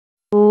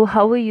So,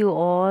 how are you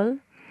all?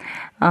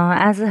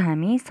 आज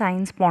हामी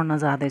science पढ्न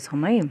जाँदैछौँ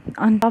है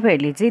अनि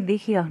तपाईँहरूले चाहिँ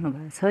देखिराख्नु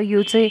भएको छ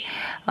यो चाहिँ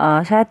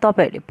सायद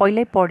तपाईँहरूले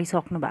पहिल्यै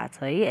पढिसक्नु भएको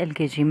छ है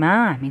एलकेजीमा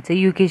हामी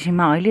चाहिँ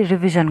युकेजीमा अहिले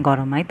रिभिजन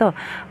गरौँ है त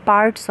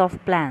पार्ट्स अफ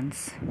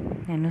प्लान्ट्स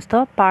हेर्नुहोस्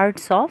त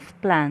parts of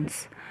plants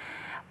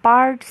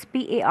parts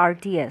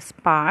पिएआरटिएस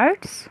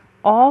parts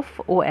of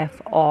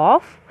of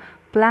of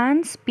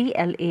plants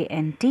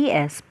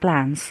पिएलएनटिएस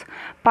plants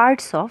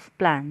parts of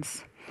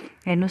plants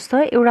हेर्नुहोस् त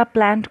एउटा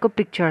प्लान्टको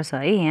पिक्चर छ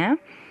है यहाँ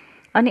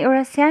अनि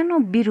एउटा सानो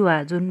बिरुवा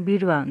जुन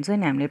बिरुवा हुन्छ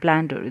नि हामीले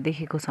प्लान्टहरू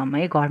देखेको छौँ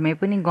है घरमै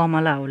पनि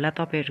गमला होला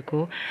तपाईँहरूको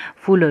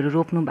फुलहरू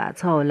रोप्नु भएको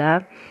छ होला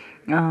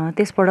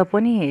त्यसबाट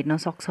पनि हेर्न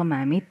सक्छौँ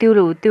हामी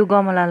त्यो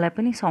गमलालाई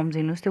पनि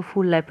सम्झिनुहोस् त्यो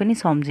फुललाई पनि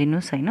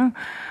सम्झिनुहोस् होइन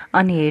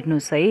अनि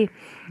हेर्नुहोस् है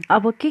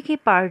अब के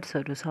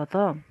पार्ट्सहरू छ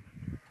त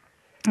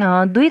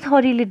दुई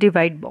थरीले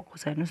डिभाइड भएको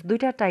छ हेर्नुहोस्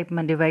दुईवटा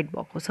टाइपमा डिभाइड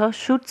भएको छ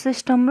सुट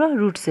सिस्टम र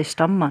रुट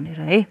सिस्टम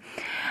भनेर है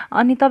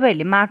अनि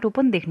तपाईँहरूले माटो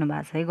पनि देख्नु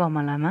भएको छ है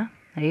गमलामा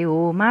है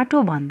हो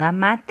माटोभन्दा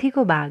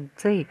माथिको भाग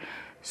चाहिँ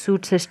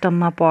सुट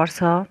सिस्टममा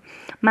पर्छ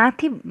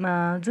माथि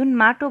जुन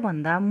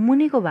माटोभन्दा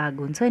मुनिको भाग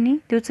हुन्छ नि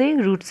त्यो चाहिँ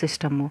रुट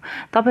सिस्टम हो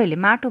तपाईँहरूले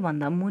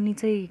माटोभन्दा मुनि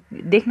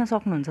चाहिँ देख्न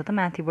सक्नुहुन्छ त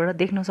माथिबाट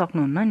देख्न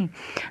सक्नुहुन्न नि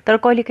तर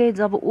कहिलेकाहीँ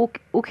जब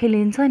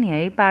उखेलिन्छ नि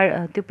है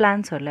त्यो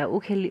प्लान्ट्सहरूलाई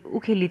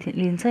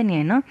उखेलिन्छ नि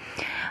होइन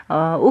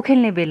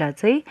उखेल्ने बेला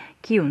चाहिँ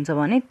के हुन्छ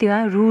भने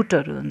त्यहाँ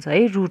रुटहरू हुन्छ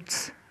है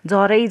रुट्स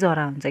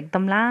जरा हुन्छ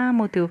एकदम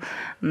लामो त्यो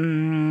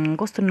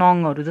कस्तो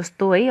नङहरू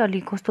जस्तो है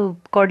अलिक कस्तो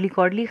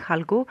कर्ली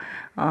खालको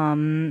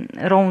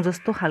रौँ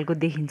जस्तो खालको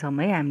देखिन्छौँ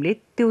है हामीले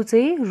त्यो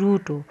चाहिँ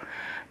रुट हो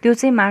त्यो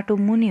चाहिँ माटो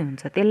मुनि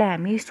हुन्छ त्यसलाई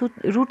हामी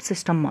रुट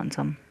सिस्टम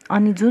भन्छौँ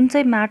अनि जुन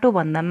चाहिँ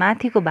माटोभन्दा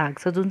माथिको भाग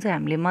छ जुन चाहिँ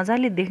हामीले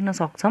मजाले देख्न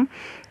सक्छौँ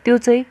त्यो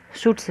चाहिँ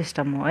सुट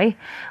सिस्टम हो है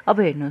अब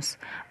हेर्नुहोस्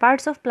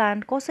पार्ट्स अफ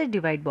प्लान्ट कसरी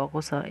डिभाइड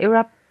भएको छ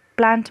एउटा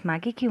प्लान्टमा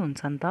के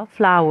हुन्छन् त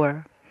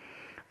फ्लावर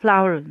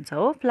हुन्छ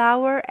हो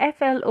फ्लावर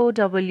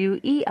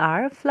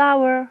FLOWER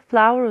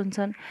फ्लावर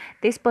हुन्छन्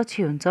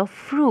त्यसपछि हुन्छ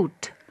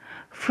फ्रुट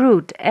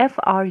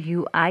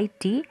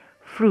FRUIT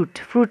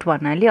फ्रुट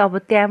भन्नाले अब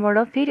त्यहाँबाट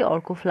फेरि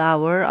अर्को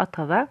फ्लावर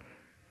अथवा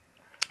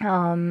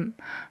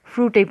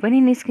फ्रुटै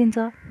पनि निस्किन्छ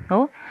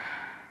हो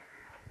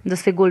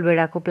जस्तै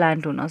गोलबेडाको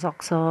प्लान्ट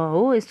हुनसक्छ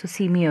हो यस्तो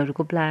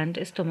सिमीहरूको प्लान्ट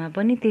यस्तोमा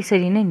पनि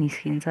त्यसरी नै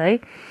निस्किन्छ है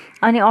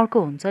अनि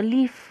अर्को हुन्छ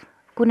लिफ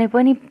कुनै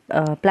पनि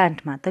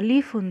प्लान्टमा त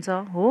लिफ हुन्छ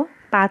हो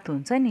पात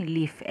हुन्छ नि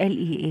लिफ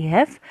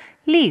LEAF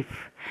लिफ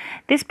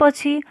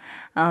त्यसपछि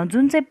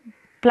जुन चाहिँ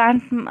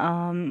प्लान्ट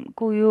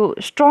को यो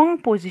स्ट्रङ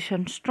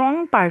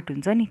पार्ट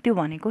हुन्छ नि त्यो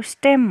भनेको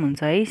स्टेम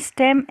हुन्छ है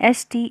स्टेम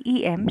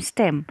STEM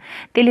स्टेम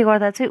त्यसले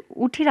गर्दा चाहिँ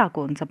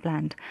उठिरहेको हुन्छ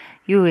प्लान्ट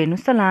यो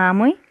हेर्नुहोस् त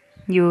लामै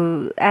यो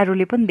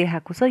एरोले पनि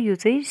देखाएको छ यो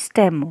चाहिँ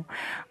स्टेम हो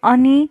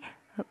अनि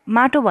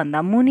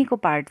माटोभन्दा मुनिको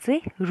पार्ट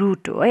चाहिँ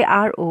रुट हो है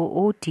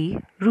ROOT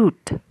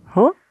रुट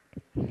हो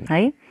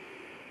है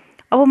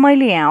अब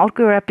मैले यहाँ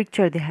अर्को एउटा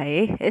पिक्चर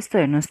देखाएँ है यस्तो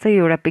हेर्नुहोस् त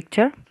यो एउटा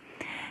पिक्चर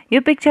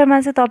यो पिक्चरमा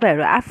चाहिँ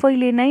तपाईँहरू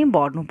आफैले नै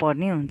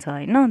भर्नुपर्ने हुन्छ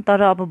होइन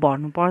तर अब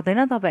भर्नु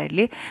पर्दैन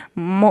तपाईँहरूले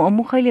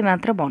मुखैले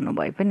मात्र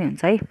भन्नुभए पनि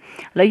हुन्छ है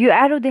ल यो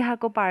एरो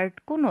देखाएको पार्ट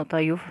कुन हो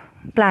त यो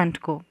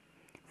प्लान्टको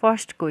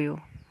फर्स्टको यो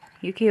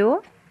के हो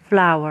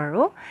फ्लावर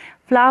हो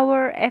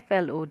फ्लावर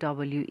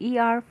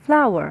FLOWER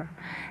फ्लावर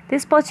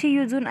त्यसपछि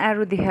यो जुन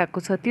एरो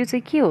देखाएको छ त्यो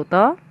चाहिँ के हो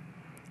त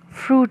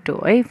फ्रुट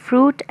हो है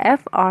फ्रुट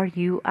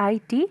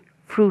FRUIT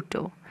फ्रुट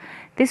हो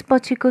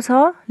त्यसपछिको छ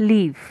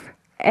लिफ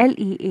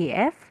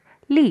LEAF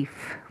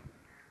लिफ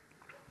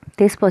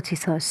त्यसपछि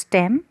छ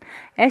स्टेम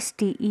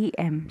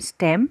STEM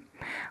स्टेम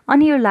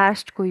अनि यो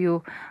लास्टको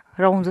यो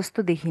रौँ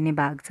जस्तो देखिने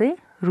भाग चाहिँ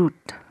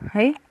रुट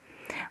है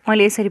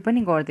मैले यसरी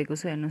पनि गरिदिएको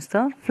छु हेर्नुहोस्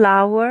त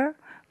फ्लावर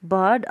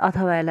बड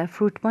अथवा यसलाई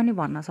फ्रुट पनि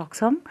भन्न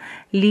सक्छौँ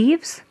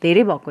लिभ्स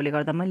धेरै भएकोले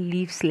गर्दा मैले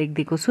लिभ्स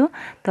लेखिदिएको छु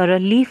तर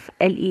लिफ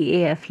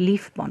LEAF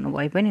लिफ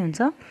भन्नुभए पनि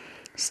हुन्छ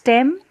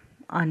स्टेम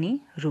अनि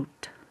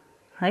रुट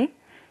है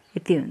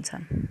यति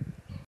हुन्छन्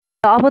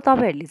अब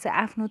तपाईँहरूले चाहिँ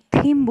आफ्नो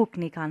थिम बुक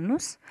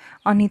निकाल्नुहोस्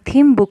अनि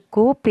थिम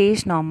बुकको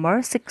पेज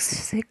नम्बर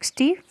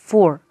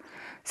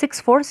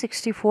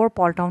 64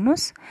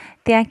 पल्टाउनुहोस्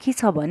त्यहाँ के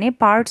छ भने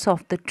पार्ट्स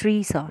अफ द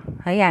ट्री छ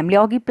है हामीले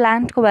अघि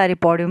प्लान्टको बारे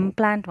पढ्यौँ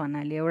प्लान्ट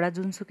भन्नाले एउटा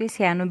जुनसुकै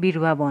सानो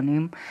बिरुवा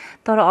भन्यौँ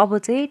तर अब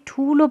चाहिँ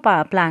ठुलो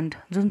प्लान्ट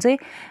जुन चाहिँ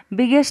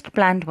बिगेस्ट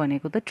प्लान्ट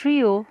भनेको त ट्री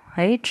हो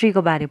है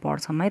ट्रीको बारे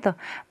पढ्छौँ है त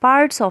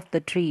पार्ट्स अफ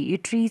द ट्री यो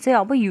ट्री चाहिँ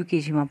अब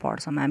युकेजीमा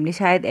पढ्छौँ हामीले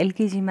सायद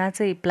एलकेजीमा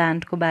चाहिँ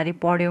प्लान्टको बारे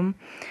पढ्यौँ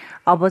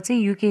अब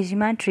चाहिँ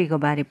युकेजीमा ट्रीको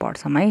बारे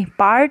पढ्छौँ है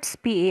parts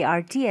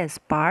PARTS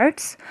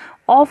parts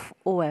of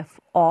OF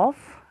of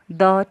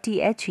the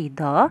THE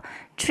the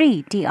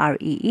tree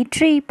TREE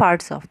tree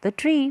parts of the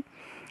tree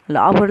ल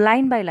अब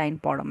लाइन बाई लाइन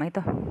पढौँ है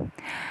त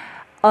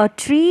a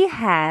tree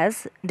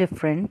has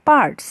different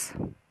parts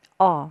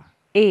a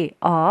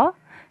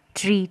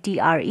tree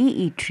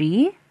TREE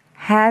tree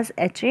has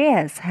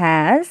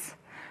has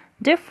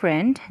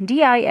different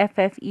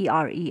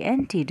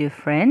DIFFERENT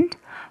different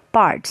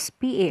parts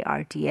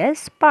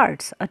PARTS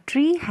parts a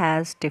tree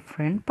has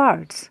different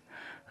parts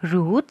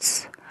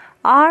roots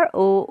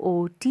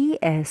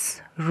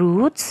ROOTS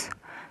roots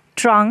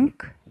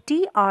trunk,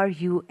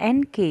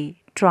 TRUNK,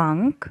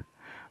 trunk,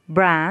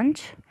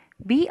 branch,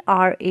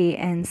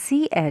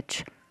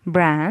 BRANCH,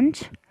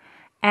 branch,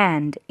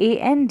 and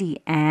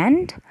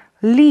and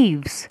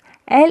leaves,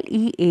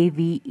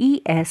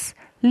 LEAVES,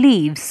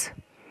 leaves,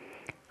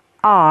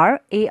 RARER,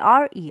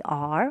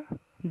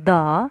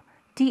 the,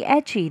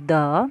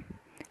 the,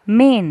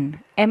 main,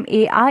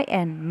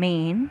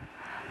 main,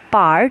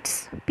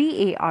 parts,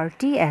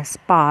 PARTS,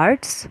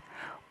 parts,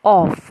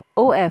 of,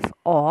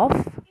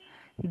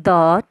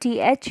 the,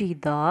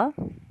 the,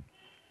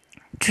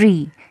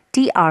 tree,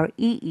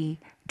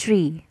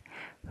 tree,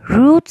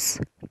 roots,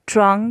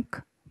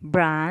 trunk,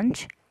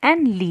 branch,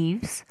 and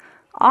leaves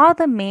are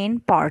the main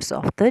parts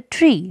of the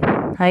tree.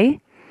 है?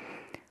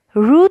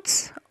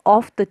 Roots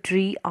of the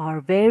tree are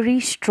very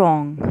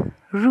strong.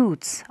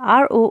 Roots,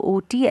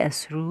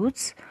 ROOTS,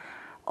 roots,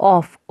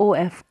 of,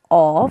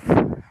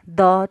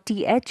 the,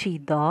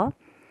 the,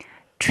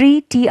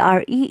 tree,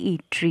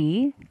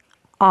 tree,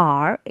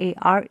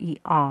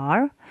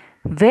 RARER,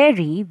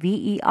 very,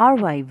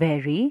 VERY,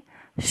 very,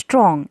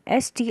 strong,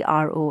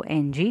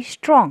 STRONG,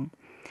 strong.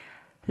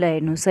 ल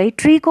हेर्नुहोस् है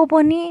ट्रीको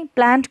पनि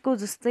प्लान्टको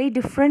जस्तै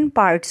different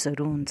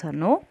पार्ट्सहरू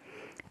हुन्छन् हो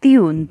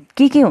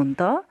ती के हुन्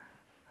त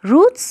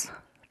रुट्स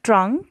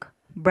ट्रङ्क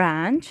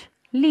ब्रान्च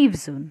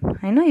लिभ्स हुन्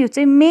हैन यो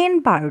चाहिँ मेन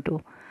पार्ट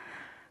हो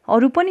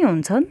अरू पनि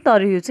हुन्छन्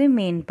तर यो चाहिँ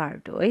मेन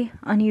पार्ट हो है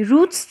अनि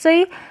रुट्स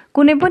चाहिँ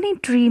कुनै पनि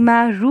ट्रीमा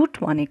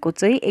रुट भनेको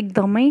चाहिँ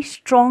एकदमै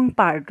स्ट्रङ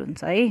पार्ट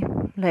हुन्छ है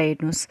ल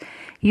हेर्नुहोस्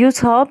यो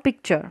छ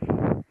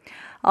पिक्चर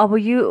अब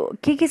यो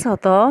के छ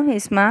त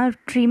यसमा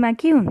ट्रीमा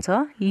के हुन्छ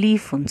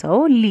लिफ हुन्छ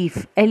हो लिफ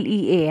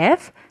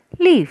LEAF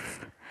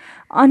लिफ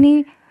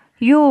अनि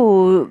यो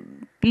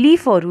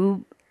लिफहरू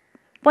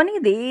पनि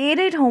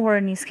धेरै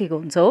ठाउँबाट निस्केको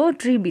हुन्छ हो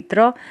ट्री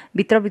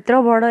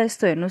भित्रबाट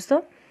यस्तो हेर्नुहोस्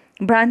त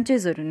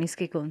ब्रान्चेसहरू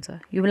निस्केको हुन्छ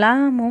यो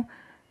लामो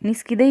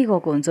निस्किँदै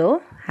गएको हुन्छ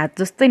हो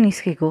हात जस्तै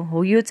निस्केको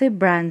हो यो चाहिँ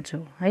ब्रान्च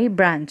हो है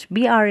ब्रान्च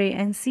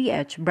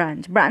BRANCH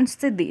ब्रान्च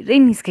चाहिँ धेरै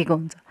निस्केको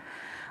हुन्छ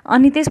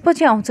अनि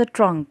त्यसपछि आउँछ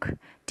ट्रङ्क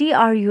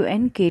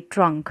TRUNK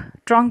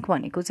ट्रङ्क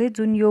भनेको चाहिँ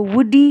जुन यो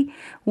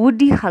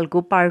वुडी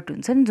खालको पार्ट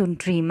हुन्छ नि जुन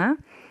ट्रीमा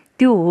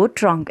त्यो हो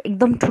ट्रङ्क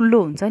एकदम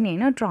ठुलो हुन्छ नि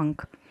हैन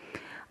ट्रङ्क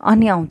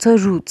अनि आउँछ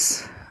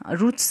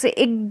रुट्स चाहिँ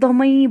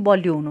एकदमै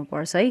बलियो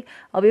हुनुपर्छ है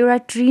अब एउटा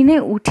ट्री नै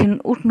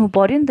उठ्नु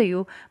पर्यो नि त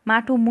यो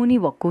माटो मुनि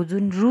भएको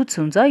जुन रुट्स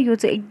हुन्छ यो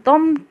चाहिँ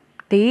एकदम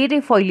धेरै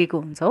फैलिएको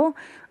हुन्छ हो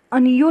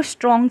अनि यो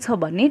स्ट्रङ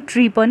छ भने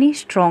ट्री पनि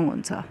स्ट्रङ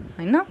हुन्छ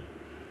हैन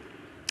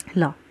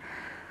ल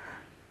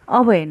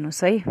अब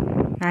हेर्नुहोस् है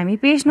हामी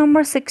पेज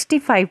नम्बर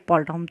 65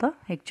 पल्टाउँ त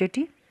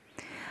एकचोटि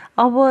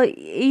अब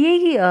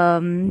यही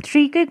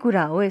ट्रीकै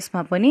कुरा हो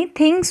यसमा पनि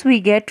things we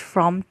get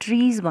from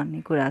trees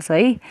भन्ने कुरा छ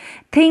है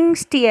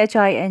things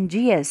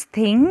THINGS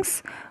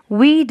things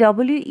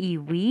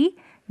WE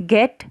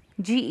get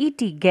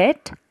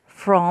GET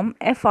from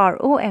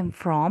FROM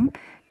from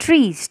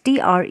trees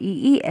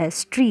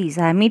TREES trees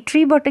हामी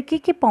ट्रीबाट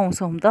के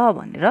पाउँछौँ त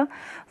भनेर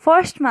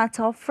फर्स्टमा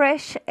छ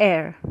fresh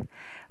air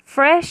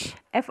fresh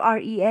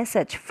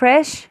FRESH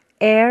fresh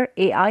air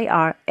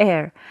AIR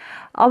air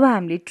अब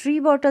हामीले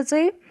ट्रीबाट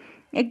चाहिँ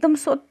एकदम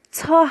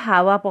स्वच्छ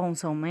हावा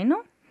पाउँछौँ हैन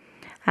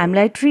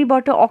हामीलाई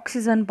ट्रीबाट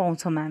अक्सिजन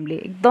पाउँछौँ हामीले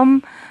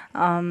एकदम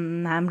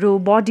हाम्रो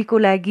बडीको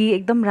लागि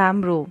एकदम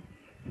राम्रो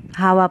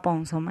हावा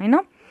पाउँछौँ हैन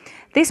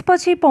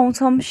त्यसपछि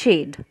पाउँछौँ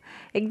शेड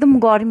एकदम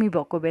गर्मी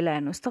भएको बेला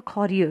हेर्नुहोस् त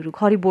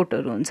खरी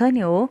बोटहरू हुन्छ नि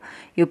हो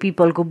यो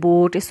पिपलको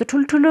बोट यस्तो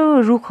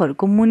ठुल्ठुलो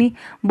रुखहरूको मुनि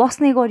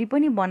बस्ने गरी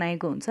पनि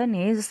बनाएको हुन्छ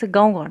नि जस्तै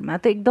गाउँघरमा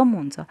त एकदम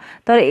हुन्छ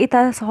तर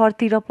यता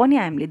सहरतिर पनि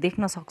हामीले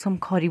देख्न सक्छौँ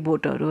खरी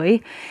बोटहरू है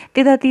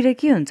त्यतातिर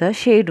के हुन्छ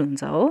शेड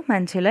हुन्छ हो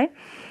मान्छेलाई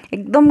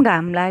एकदम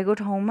घाम लागेको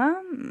ठाउँमा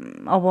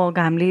अब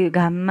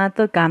घाममा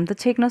त घाम त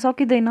छेक्न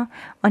सकिँदैन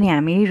अनि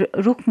हामी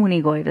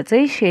रुखमुनि गएर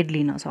चाहिँ शेड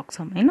लिन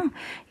सक्छौँ हैन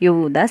यो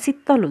हुँदा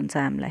शीतल हुन्छ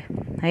हामीलाई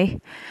है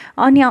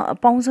अनि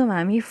पाउँछौँ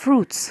हामी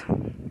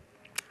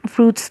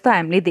फ्रुट्स त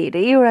हामीले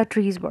धेरैवटा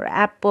ट्रिजबाट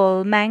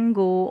एप्पल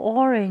म्याङ्गो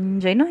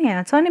अरेन्ज हैन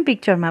यहाँ छ नि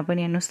पिक्चरमा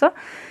पनि हेर्नुहोस् त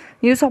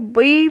यो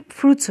सबै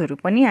फ्रुट्सहरू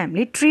पनि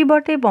हामीले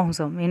ट्रीबाटै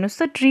पाउँछौँ हेर्नुहोस्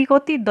त ट्री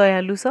कति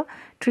दयालु छ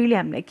ट्रीले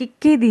हामीलाई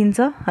के दिन्छ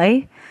है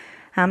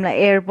हामीलाई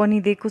एयर पनि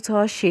दिएको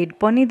छ शेड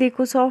पनि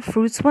दिएको छ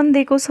फ्रुट्स पनि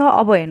दिएको छ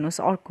अब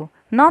हेर्नुहोस् अर्को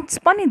नट्स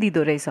पनि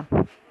दिँदो रहेछ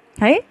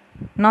है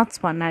नट्स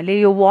भन्नाले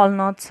यो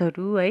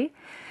वालनट्सहरू है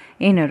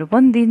यिनीहरू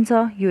पनि दिन्छ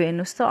यो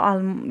हेर्नुहोस् त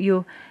यो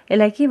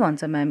यसलाई के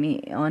भन्छौँ हामी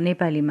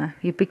नेपालीमा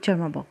यो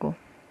पिक्चरमा भएको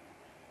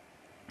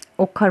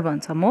ओखर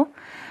भन्छौँ हो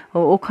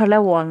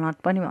ओखरलाई वालनट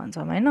पनि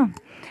भन्छौँ हैन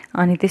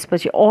अनि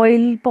त्यसपछि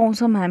ओइल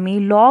पाउँछौँ हामी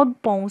लग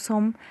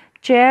पाउँछौँ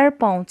चेयर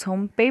पाउँछौँ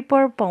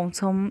पेपर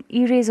पाउँछौँ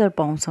इरेजर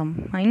पाउँछौँ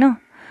हैन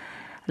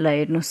ल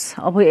हेर्नुहोस्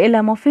अब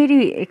यसलाई म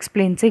फेरि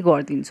एक्सप्लेन चाहिँ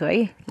गरिदिन्छु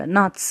है ल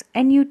nuts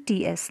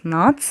NUTS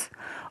nuts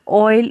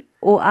oil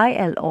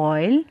OIL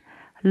oil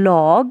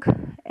log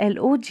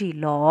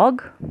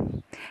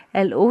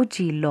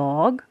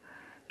LOG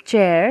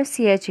chair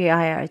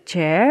CHAIR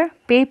chair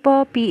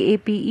paper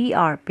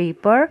PAPER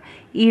paper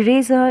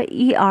eraser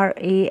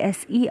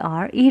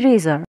ERASER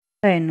eraser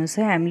हेर्नुहोस्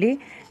है हामीले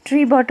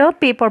ट्रीबाट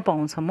पेपर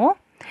पाउँछौँ हो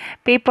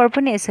पेपर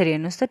पनि यसरी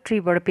हेर्नुहोस् त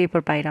ट्रीबाट पेपर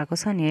पाइरहेको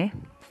छ नि है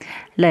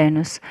ल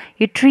हेर्नुहोस्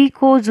यो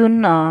ट्रीको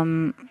जुन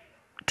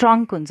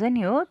ट्रङ्क हुन्छ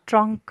नि हो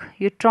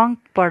ट्रङ्क यो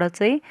ट्रङ्कबाट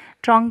चाहिँ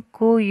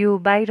ट्रङ्कको यो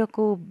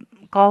बाहिरको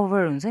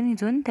कभर हुन्छ नि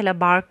जुन त्यसलाई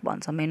बार्क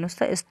भन्छौँ हेर्नुहोस्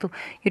त यस्तो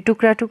यो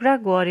टुक्रा टुक्रा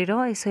गरेर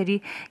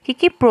यसरी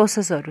के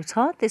प्रोसेसहरू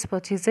छ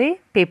त्यसपछि चाहिँ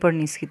पेपर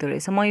निस्किँदो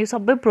रहेछ म यो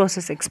सबै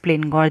प्रोसेस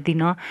एक्सप्लेन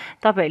गर्दिनँ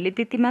तपाईँहरूले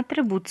त्यति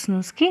मात्रै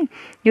बुझ्नुहोस् कि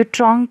यो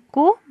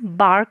ट्रङ्कको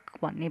बार्क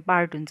भन्ने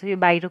पार्ट हुन्छ यो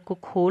बाहिरको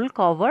खोल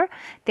कभर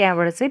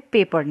त्यहाँबाट चाहिँ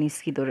पेपर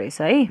निस्किँदो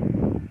रहेछ है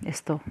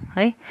यस्तो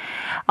है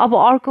अब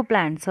अर्को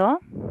प्लान्ट छ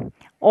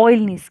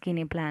ओइल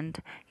निस्किने प्लान्ट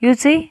यो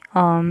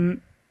चाहिँ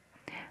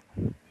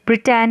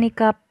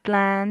ब्रिटानिका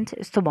प्लान्ट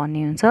यस्तो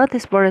भन्ने हुन्छ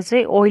त्यसबाट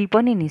चाहिँ ओइल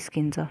पनि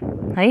निस्किन्छ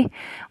है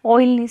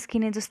ओइल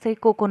निस्किने जस्तै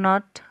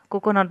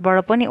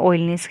कोकोनटबाट पनि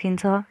ओइल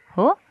निस्किन्छ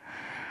हो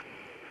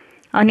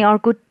अनि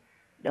अर्को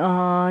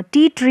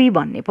टी ट्री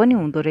भन्ने पनि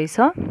हुँदो रहेछ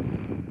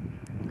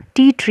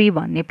टी ट्री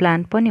भन्ने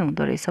प्लान्ट पनि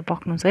हुँदो रहेछ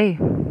पक्नु चाहिँ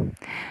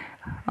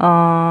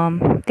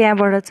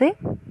त्यहाँबाट चाहिँ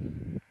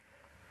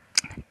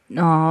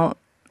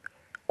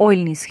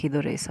ओइल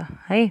निस्किँदो रहेछ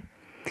है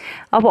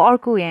अब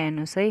अर्को यहाँ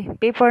हेर्नुहोस् है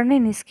पेपर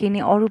नै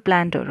निस्किने अरू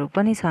प्लान्टहरू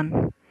पनि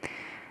छन्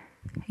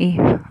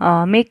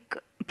make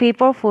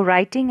paper for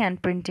writing and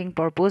printing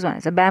purpose भनेर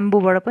चाहिँ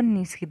ब्याम्बूबाट पनि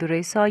निस्किँदो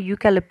रहेछ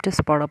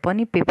युक्यालिप्टसबाट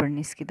पनि पेपर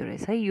निस्किँदो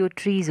रहेछ है यो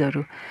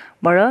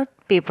ट्रिजहरूबाट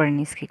पेपर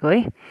निस्केको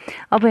है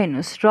अब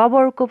हेर्नुहोस्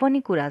रबरको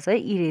पनि कुरा छ है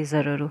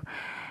इरेजरहरू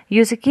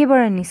यो चाहिँ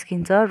केबाट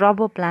निस्किन्छ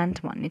रबर प्लान्ट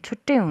भन्ने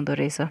छुट्टै हुँदो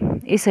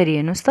रहेछ यसरी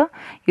हेर्नुहोस् त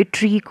यो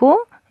ट्रीको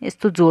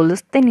यस्तो झोल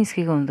जस्तै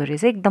निस्केको हुँदो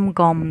रहेछ एकदम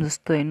गम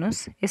जस्तो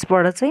हेर्नुहोस्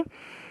यसबाट चाहिँ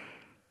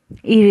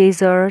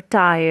इरेजर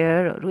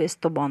टायरहरू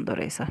यस्तो बन्दो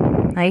रहेछ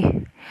है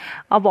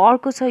अब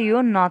अर्को छ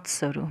यो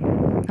नट्सहरू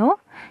हो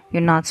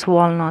यो नट्स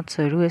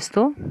वालनट्सहरू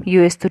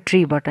यो यस्तो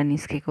ट्रीबाट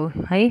निस्केको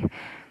है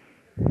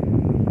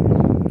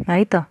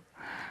त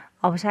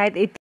अब सायद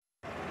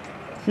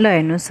ल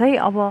हेर्नुहोस् है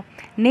अब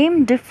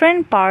name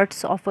different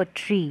parts of a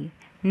tree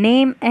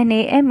Name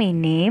NAME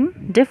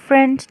name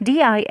different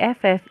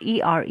DIFFERENT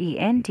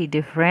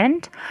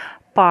different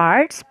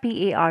parts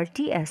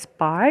PARTS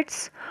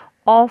parts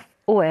of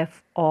a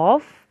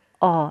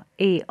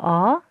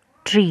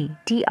tree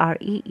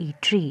TREE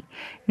tree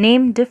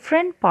name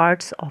different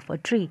parts of a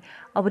tree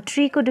अब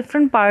ट्री को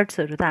डिफ्रेन्ट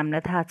पार्ट्सहरू त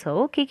हामीलाई थाहा छ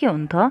हो के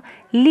हुन् त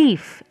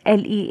leaf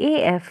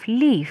LEAF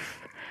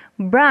leaf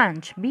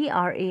branch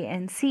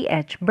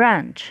BRANCH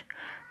branch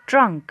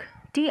trunk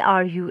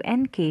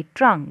TRUNK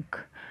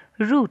trunk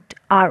root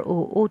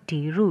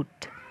ROOT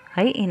root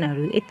है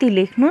यिनीहरू यति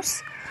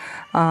लेख्नुस्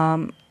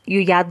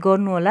यो याद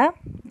गर्नु होला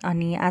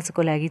अनि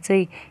आजको लागि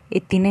चाहिँ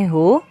यति नै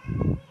हो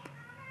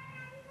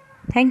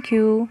थ्यांक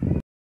यू